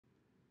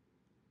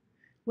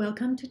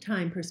Welcome to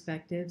Time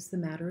Perspectives, the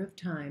Matter of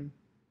Time.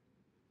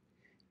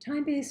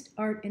 Time-based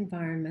art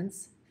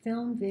environments,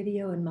 film,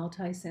 video, and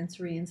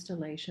multi-sensory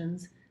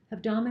installations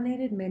have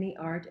dominated many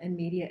art and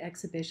media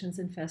exhibitions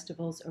and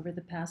festivals over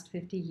the past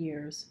 50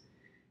 years.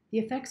 The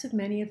effects of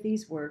many of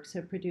these works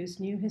have produced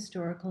new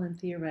historical and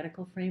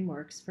theoretical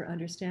frameworks for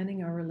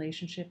understanding our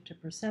relationship to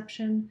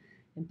perception,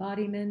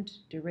 embodiment,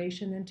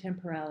 duration, and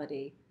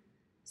temporality.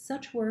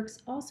 Such works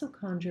also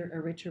conjure a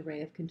rich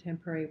array of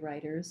contemporary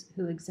writers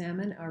who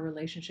examine our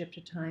relationship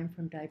to time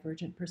from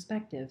divergent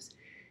perspectives,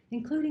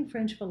 including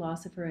French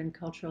philosopher and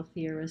cultural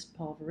theorist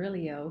Paul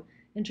Virilio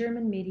and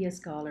German media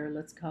scholar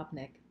Lutz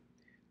Kopnick.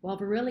 While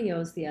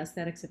Virilio's The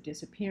Aesthetics of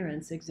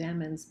Disappearance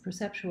examines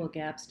perceptual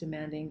gaps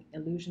demanding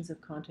illusions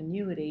of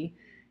continuity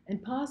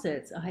and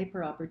posits a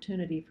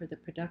hyper-opportunity for the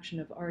production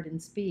of art in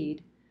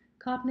speed,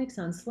 Kopnick's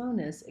On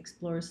Slowness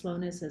explores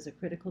slowness as a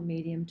critical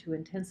medium to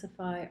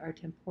intensify our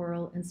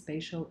temporal and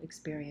spatial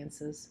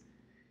experiences.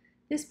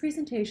 This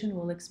presentation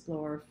will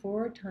explore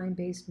 4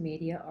 time-based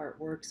media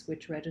artworks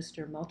which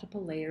register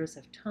multiple layers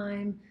of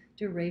time,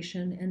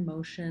 duration, and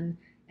motion,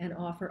 and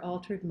offer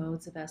altered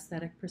modes of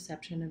aesthetic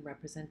perception and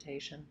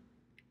representation.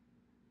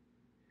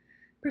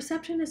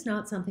 Perception is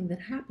not something that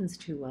happens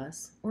to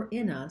us or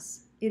in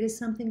us, it is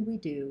something we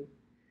do.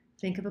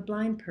 Think of a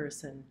blind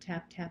person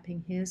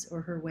tapping his or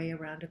her way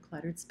around a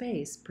cluttered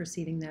space,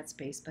 perceiving that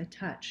space by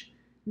touch.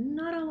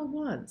 Not all at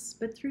once,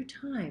 but through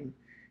time,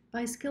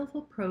 by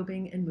skillful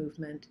probing and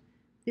movement.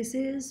 This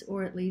is,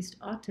 or at least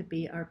ought to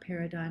be, our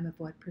paradigm of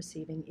what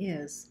perceiving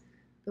is.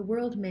 The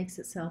world makes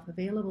itself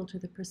available to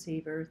the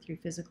perceiver through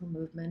physical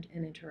movement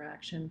and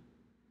interaction.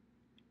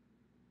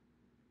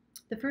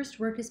 The first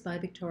work is by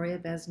Victoria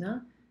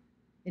Vesna,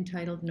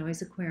 entitled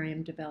Noise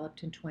Aquarium,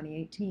 developed in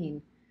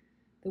 2018.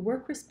 The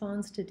work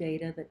responds to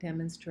data that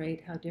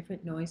demonstrate how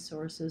different noise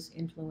sources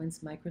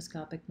influence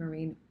microscopic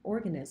marine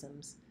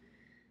organisms.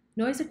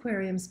 Noise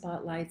Aquarium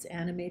spotlights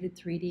animated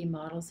 3D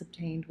models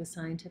obtained with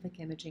scientific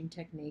imaging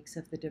techniques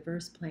of the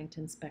diverse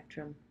plankton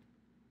spectrum.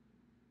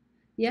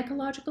 The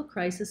ecological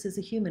crisis is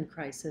a human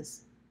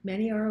crisis.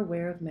 Many are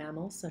aware of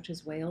mammals such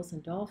as whales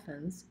and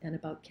dolphins and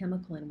about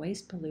chemical and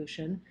waste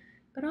pollution,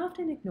 but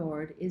often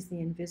ignored is the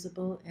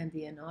invisible and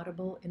the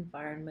inaudible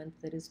environment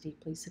that is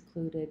deeply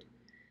secluded.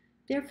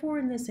 Therefore,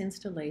 in this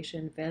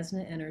installation,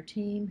 Vesna and her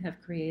team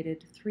have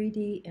created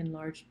 3D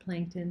enlarged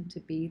plankton to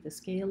be the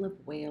scale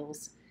of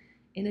whales.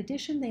 In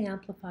addition, they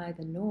amplify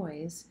the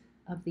noise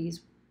of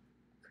these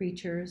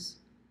creatures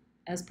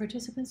as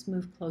participants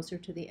move closer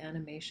to the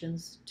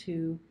animations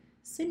to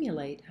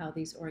simulate how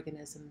these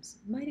organisms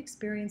might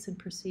experience and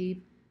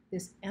perceive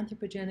this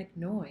anthropogenic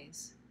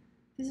noise.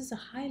 This is a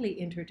highly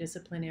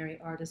interdisciplinary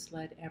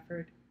artist-led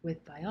effort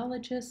with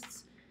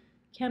biologists,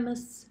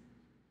 chemists,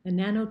 a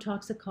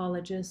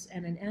nanotoxicologist,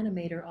 and an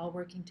animator all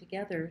working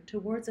together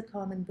towards a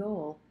common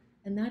goal,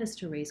 and that is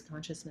to raise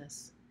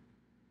consciousness.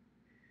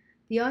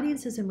 The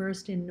audience is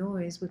immersed in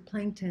noise with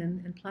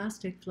plankton and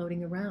plastic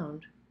floating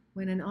around.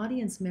 When an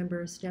audience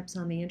member steps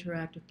on the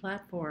interactive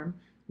platform,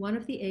 one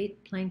of the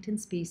 8 plankton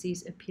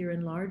species appear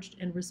enlarged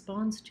and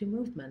responds to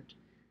movement.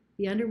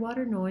 The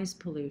underwater noise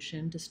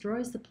pollution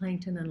destroys the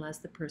plankton unless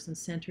the person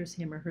centers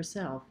him or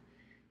herself.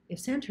 If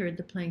centered,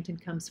 the plankton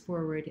comes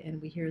forward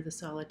and we hear the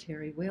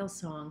solitary whale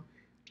song,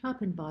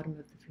 top and bottom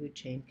of the food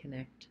chain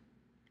connect.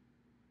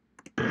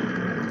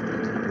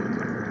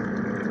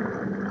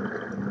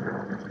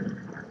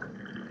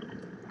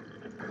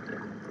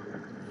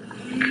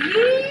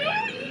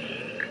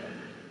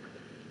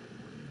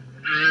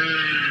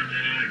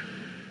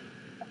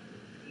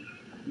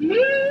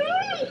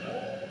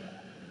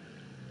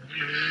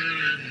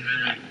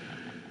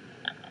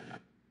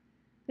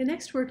 The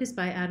next work is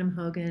by Adam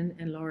Hogan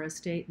and Laura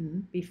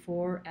Staton,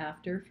 Before,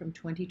 After, from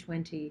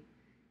 2020.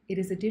 It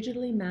is a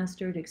digitally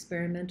mastered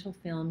experimental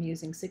film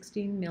using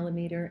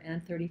 16mm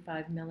and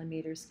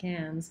 35mm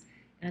scans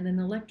and an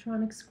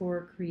electronic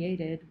score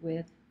created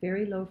with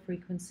very low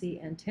frequency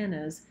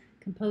antennas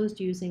composed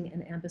using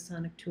an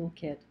ambisonic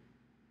toolkit.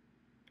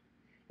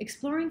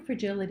 Exploring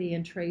fragility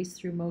and trace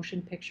through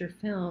motion picture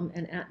film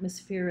and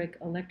atmospheric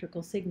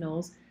electrical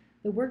signals,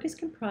 the work is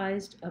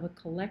comprised of a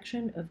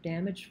collection of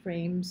damaged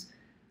frames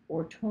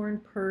or torn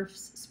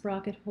perfs,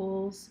 sprocket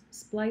holes,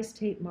 splice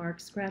tape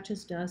marks,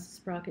 scratches, dust,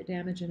 sprocket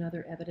damage, and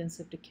other evidence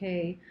of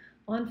decay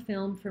on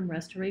film from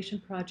restoration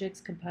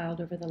projects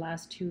compiled over the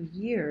last 2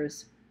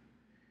 years.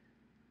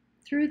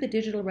 Through the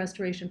digital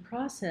restoration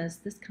process,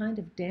 this kind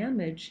of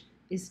damage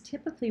is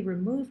typically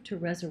removed to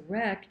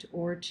resurrect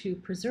or to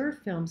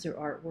preserve films or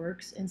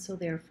artworks, and so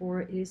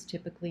therefore it is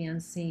typically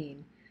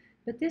unseen.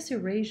 But this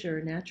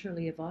erasure,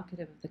 naturally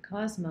evocative of the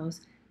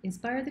cosmos,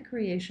 inspired the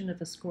creation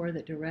of a score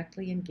that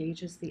directly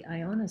engages the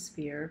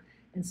ionosphere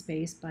and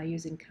space by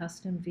using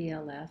custom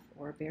VLF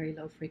or very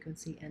low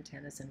frequency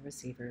antennas and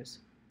receivers.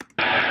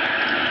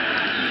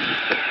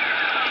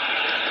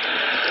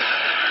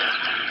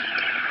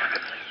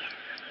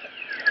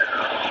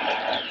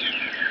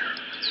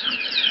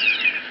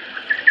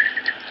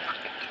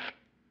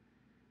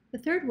 The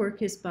third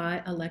work is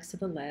by Alexa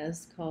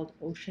Velez called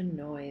Ocean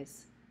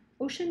Noise.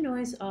 Ocean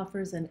noise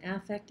offers an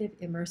affective,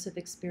 immersive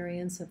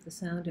experience of the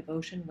sound of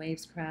ocean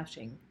waves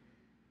crashing.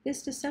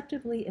 This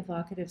deceptively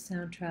evocative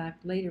soundtrack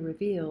later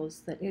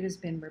reveals that it has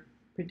been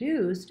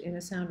produced in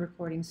a sound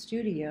recording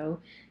studio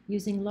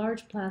using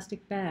large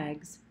plastic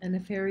bags, a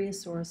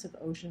nefarious source of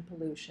ocean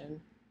pollution.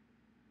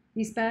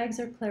 These bags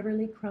are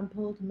cleverly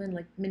crumpled,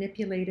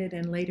 manipulated,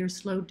 and later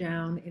slowed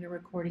down in a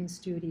recording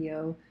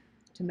studio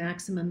to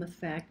maximum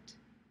effect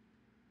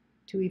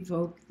to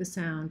evoke the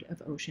sound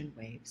of ocean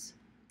waves.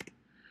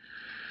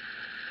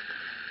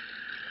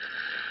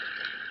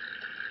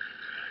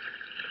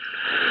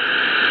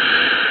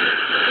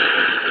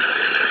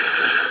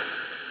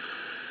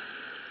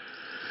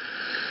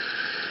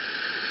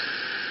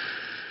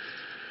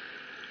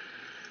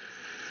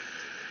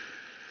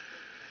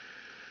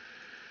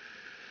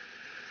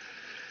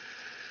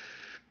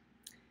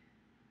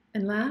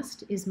 And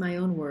last is my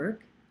own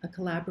work, a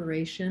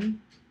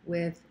collaboration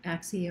with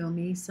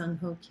Axiomi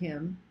Sung-Ho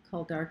Kim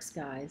called Dark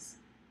Skies.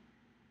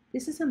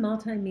 This is a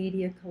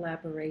multimedia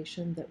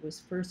collaboration that was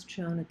first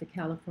shown at the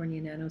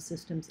California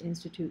Nanosystems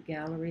Institute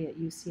Gallery at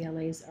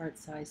UCLA's Art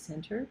Science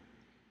Center.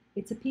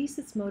 It's a piece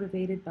that's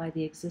motivated by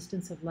the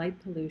existence of light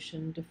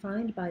pollution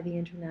defined by the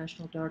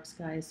International Dark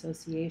Sky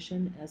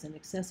Association as an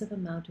excessive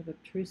amount of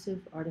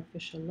obtrusive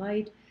artificial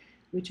light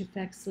which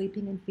affects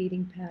sleeping and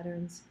feeding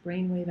patterns,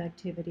 brainwave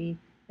activity,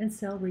 and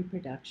cell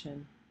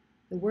reproduction.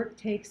 The work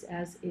takes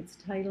as its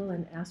title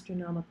an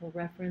astronomical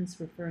reference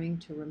referring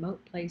to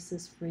remote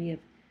places free of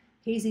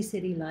hazy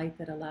city light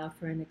that allow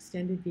for an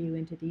extended view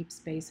into deep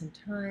space and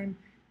time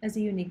as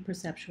a unique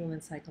perceptual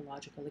and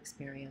psychological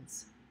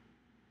experience.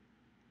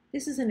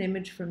 This is an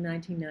image from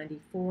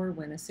 1994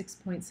 when a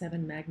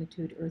 6.7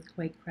 magnitude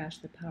earthquake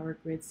crashed the power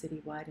grid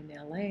citywide in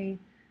LA.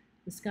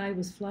 The sky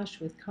was flush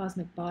with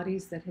cosmic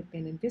bodies that had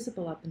been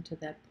invisible up until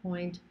that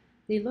point.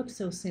 They looked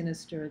so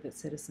sinister that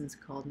citizens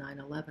called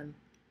 9/11.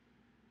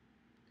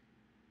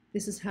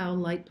 This is how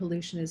light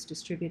pollution is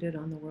distributed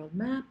on the world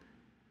map.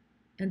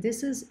 And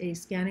this is a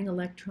scanning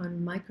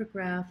electron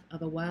micrograph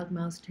of a wild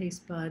mouse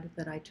taste bud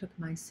that I took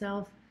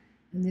myself.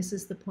 And this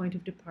is the point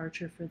of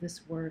departure for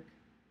this work.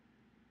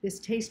 This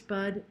taste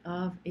bud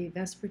of a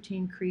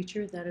vespertine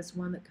creature, that is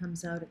one that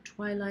comes out at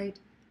twilight,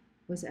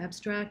 was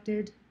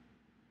abstracted.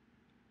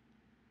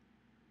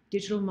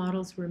 Digital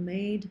models were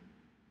made,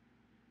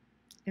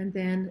 and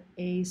then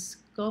a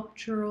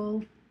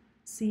sculptural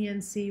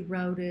CNC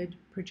routed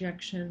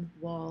projection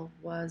wall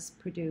was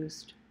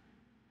produced.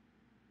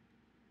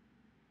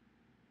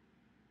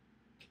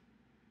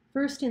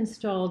 First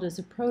installed as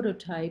a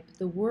prototype,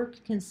 the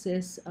work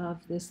consists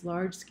of this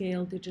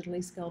large-scale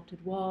digitally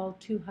sculpted wall,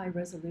 2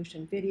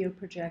 high-resolution video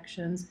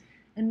projections,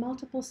 and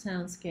multiple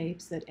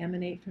soundscapes that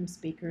emanate from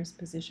speakers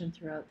positioned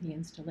throughout the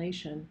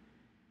installation.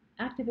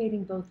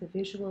 Activating both the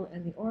visual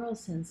and the oral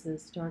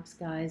senses, Dark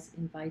Skies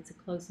invites a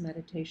close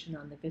meditation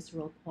on the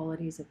visceral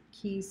qualities of a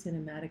key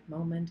cinematic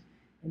moment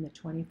in the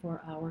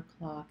 24-hour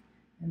clock,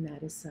 and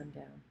that is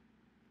sundown.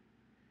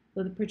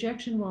 Though the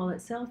projection wall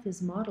itself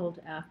is modeled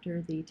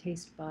after the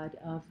taste bud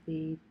of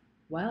the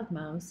wild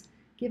mouse,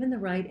 given the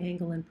right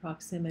angle and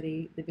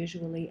proximity, the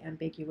visually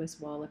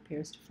ambiguous wall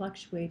appears to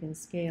fluctuate in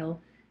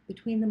scale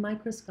between the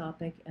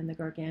microscopic and the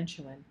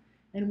gargantuan.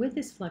 And with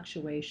this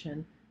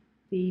fluctuation,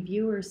 the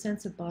viewer's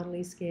sense of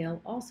bodily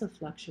scale also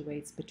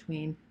fluctuates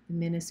between the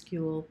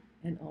minuscule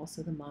and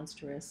also the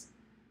monstrous.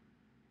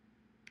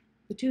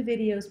 The 2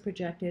 videos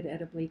projected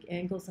at oblique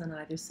angles on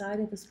either side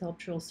of the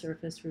sculptural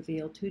surface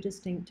reveal 2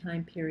 distinct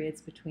time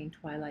periods between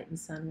twilight and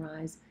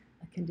sunrise,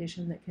 a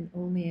condition that can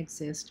only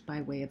exist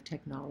by way of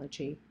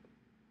technology.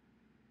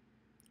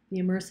 The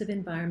immersive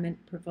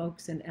environment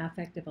provokes an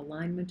affective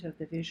alignment of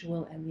the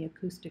visual and the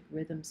acoustic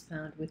rhythms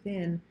found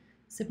within,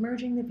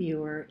 submerging the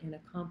viewer in a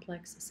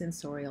complex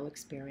sensorial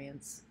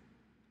experience.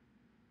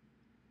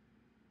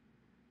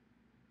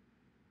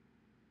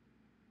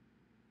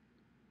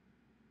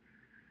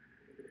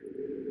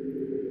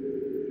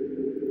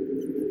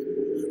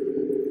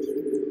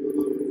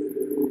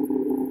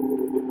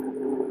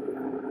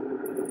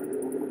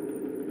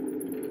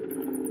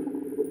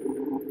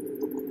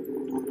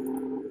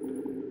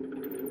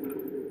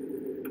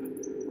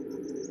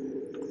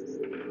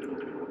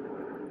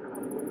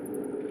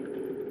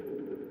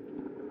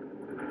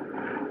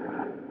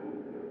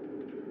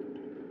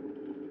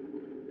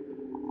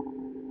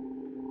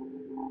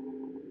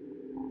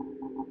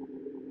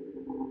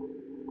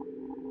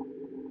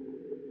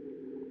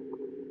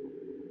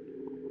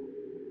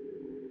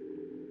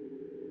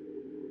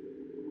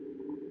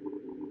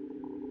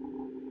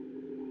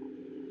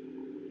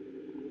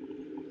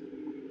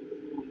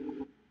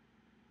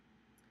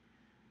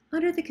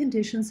 Under the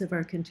conditions of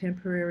our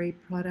contemporary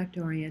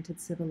product-oriented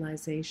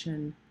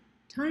civilization,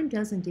 time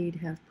does indeed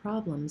have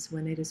problems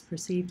when it is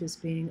perceived as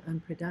being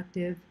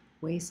unproductive,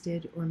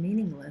 wasted, or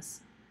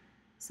meaningless.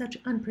 Such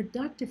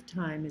unproductive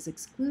time is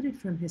excluded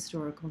from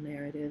historical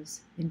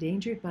narratives,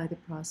 endangered by the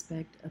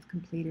prospect of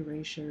complete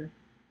erasure.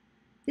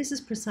 This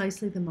is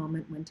precisely the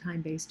moment when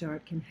time-based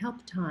art can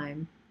help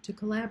time to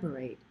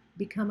collaborate,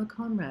 become a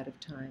comrade of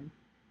time,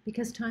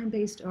 because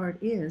time-based art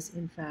is,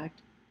 in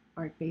fact,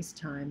 art-based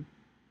time.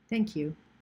 Thank you.